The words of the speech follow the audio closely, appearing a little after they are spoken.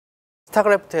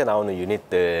스타크래프트에 나오는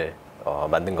유닛들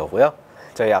만든 거고요.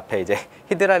 저희 앞에 이제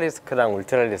히드라리스크랑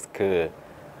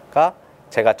울트라리스크가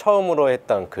제가 처음으로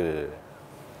했던 그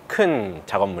큰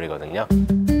작업물이거든요.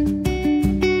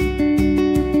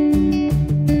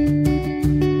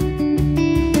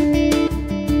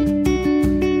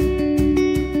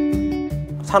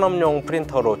 산업용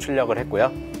프린터로 출력을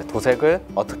했고요. 도색을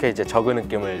어떻게 이제 저그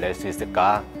느낌을 낼 수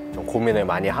있을까 좀 고민을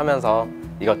많이 하면서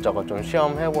이것저것 좀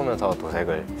시험해보면서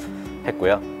도색을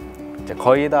했고요. 이제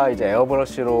거의 다 이제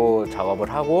에어브러쉬로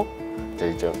작업을 하고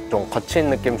이제 좀 거친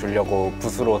느낌 주려고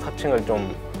붓으로 터칭을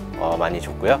좀 많이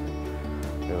줬고요.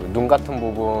 그리고 눈 같은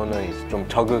부분은 이제 좀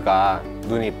저그가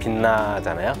눈이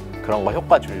빛나잖아요. 그런 거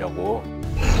효과 주려고.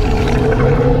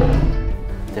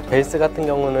 이제 베이스 같은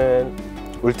경우는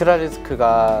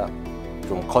울트라리스크가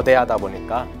좀 거대하다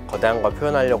보니까 거대한 거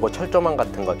표현하려고 철조망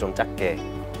같은 거 좀 작게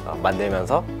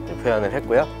만들면서 표현을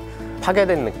했고요.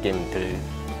 파괴된 느낌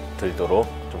들도록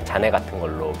좀 잔해 같은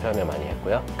걸로 표현을 많이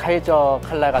했고요. 카이저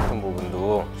칼날 같은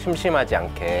부분도 심심하지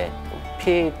않게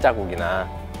피 자국이나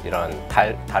이런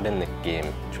다른 느낌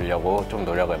주려고 좀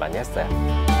노력을 많이 했어요.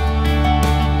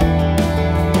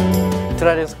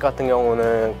 울트라리스크 같은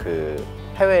경우는 그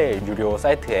해외 유료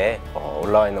사이트에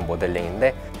올라와 있는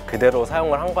모델링인데 그대로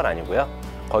사용을 한 건 아니고요.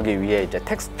 거기 위에 이제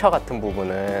텍스처 같은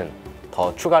부분은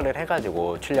더 추가를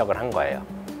해가지고 출력을 한 거예요.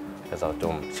 그래서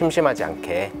좀 심심하지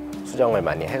않게 수정을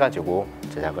많이 해가지고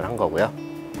제작을 한 거고요.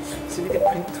 3D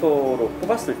프린터로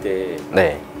뽑았을 때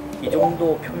네, 이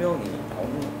정도 표면이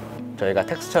나오는 저희가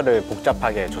텍스처를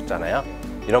복잡하게 줬잖아요.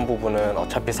 이런 부분은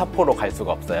어차피 사포로 갈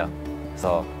수가 없어요.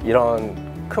 그래서 이런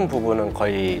큰 부분은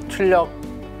거의 출력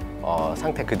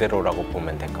상태 그대로라고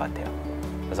보면 될 것 같아요.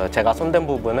 그래서 제가 손댄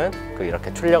부분은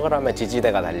이렇게 출력을 하면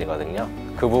지지대가 달리거든요.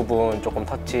 그 부분 조금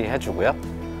터치해 주고요.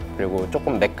 그리고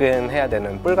조금 매끈해야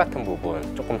되는 뿔 같은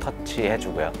부분 조금 터치해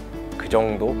주고요. 그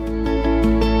정도?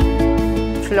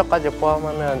 출력까지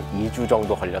포함하면 2주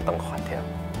정도 걸렸던 것 같아요.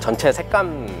 전체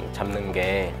색감 잡는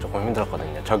게 조금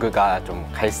힘들었거든요. 저그가 좀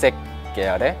갈색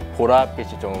계열의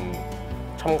보라빛이 좀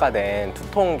첨가된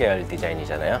투톤 계열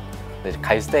디자인이잖아요. 근데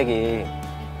갈색이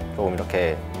조금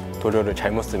이렇게 도료를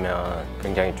잘못 쓰면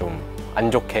굉장히 좀 안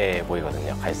좋게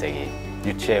보이거든요. 갈색이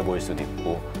유치해 보일 수도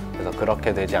있고. 그래서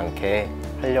그렇게 되지 않게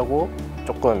하려고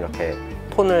조금 이렇게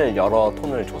여러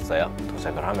톤을 줬어요.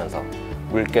 도색을 하면서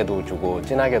묽게도 주고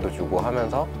진하게도 주고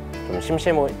하면서 좀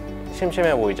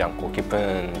심심해 보이지 않고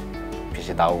깊은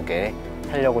빛이 나오게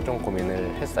하려고 좀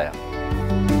고민을 했어요.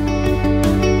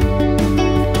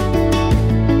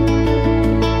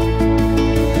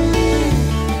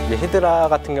 히드라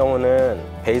같은 경우는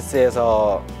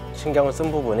베이스에서 신경을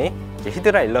쓴 부분이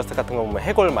히드라 일러스트 같은 거 보면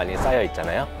해골 많이 쌓여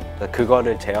있잖아요.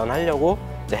 그거를 재현하려고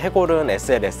이제 해골은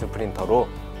SLS 프린터로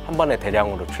한 번에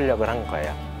대량으로 출력을 한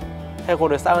거예요.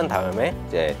 해골을 쌓은 다음에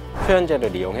이제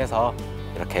표현제를 이용해서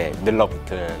이렇게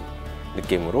늘러붙은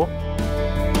느낌으로,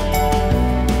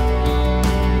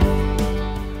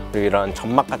 그리고 이런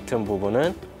점막 같은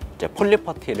부분은 이제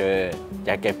폴리퍼티를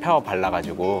얇게 펴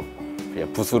발라가지고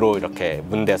그냥 붓으로 이렇게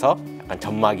문대서 약간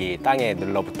점막이 땅에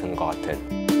늘러붙은 것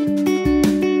같은.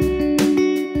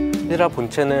 히드라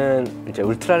본체는 이제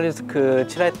울트라리스크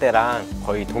칠할 때랑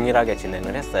거의 동일하게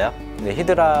진행을 했어요. 근데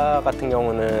히드라 같은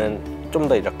경우는 좀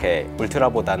더 이렇게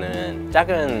울트라보다는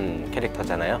작은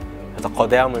캐릭터잖아요. 그래서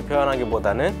거대함을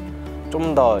표현하기보다는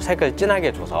좀 더 색을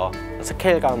진하게 줘서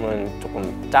스케일감은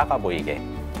조금 작아 보이게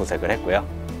도색을 했고요.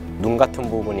 눈 같은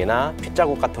부분이나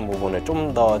핏자국 같은 부분을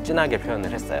좀 더 진하게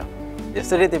표현을 했어요.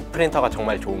 3D 프린터가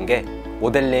정말 좋은 게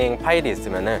모델링 파일이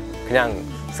있으면은 그냥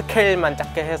스케일만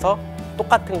작게 해서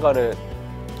똑같은 거를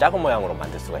작은 모양으로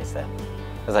만들 수가 있어요.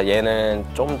 그래서 얘는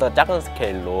좀 더 작은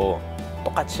스케일로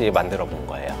똑같이 만들어 본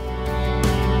거예요.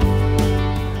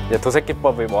 이제 도색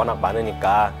기법이 워낙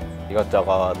많으니까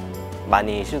이것저것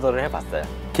많이 시도를 해봤어요.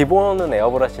 기본은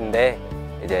에어브러쉬인데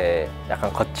이제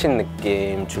약간 거친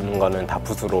느낌 주는 거는 다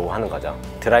붓으로 하는 거죠.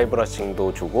 드라이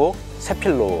브러싱도 주고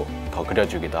세필로 더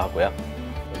그려주기도 하고요.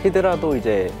 히드라도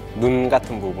이제 눈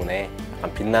같은 부분에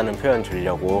약간 빛나는 표현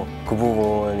주려고 그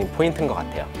부분이 포인트인 것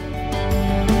같아요.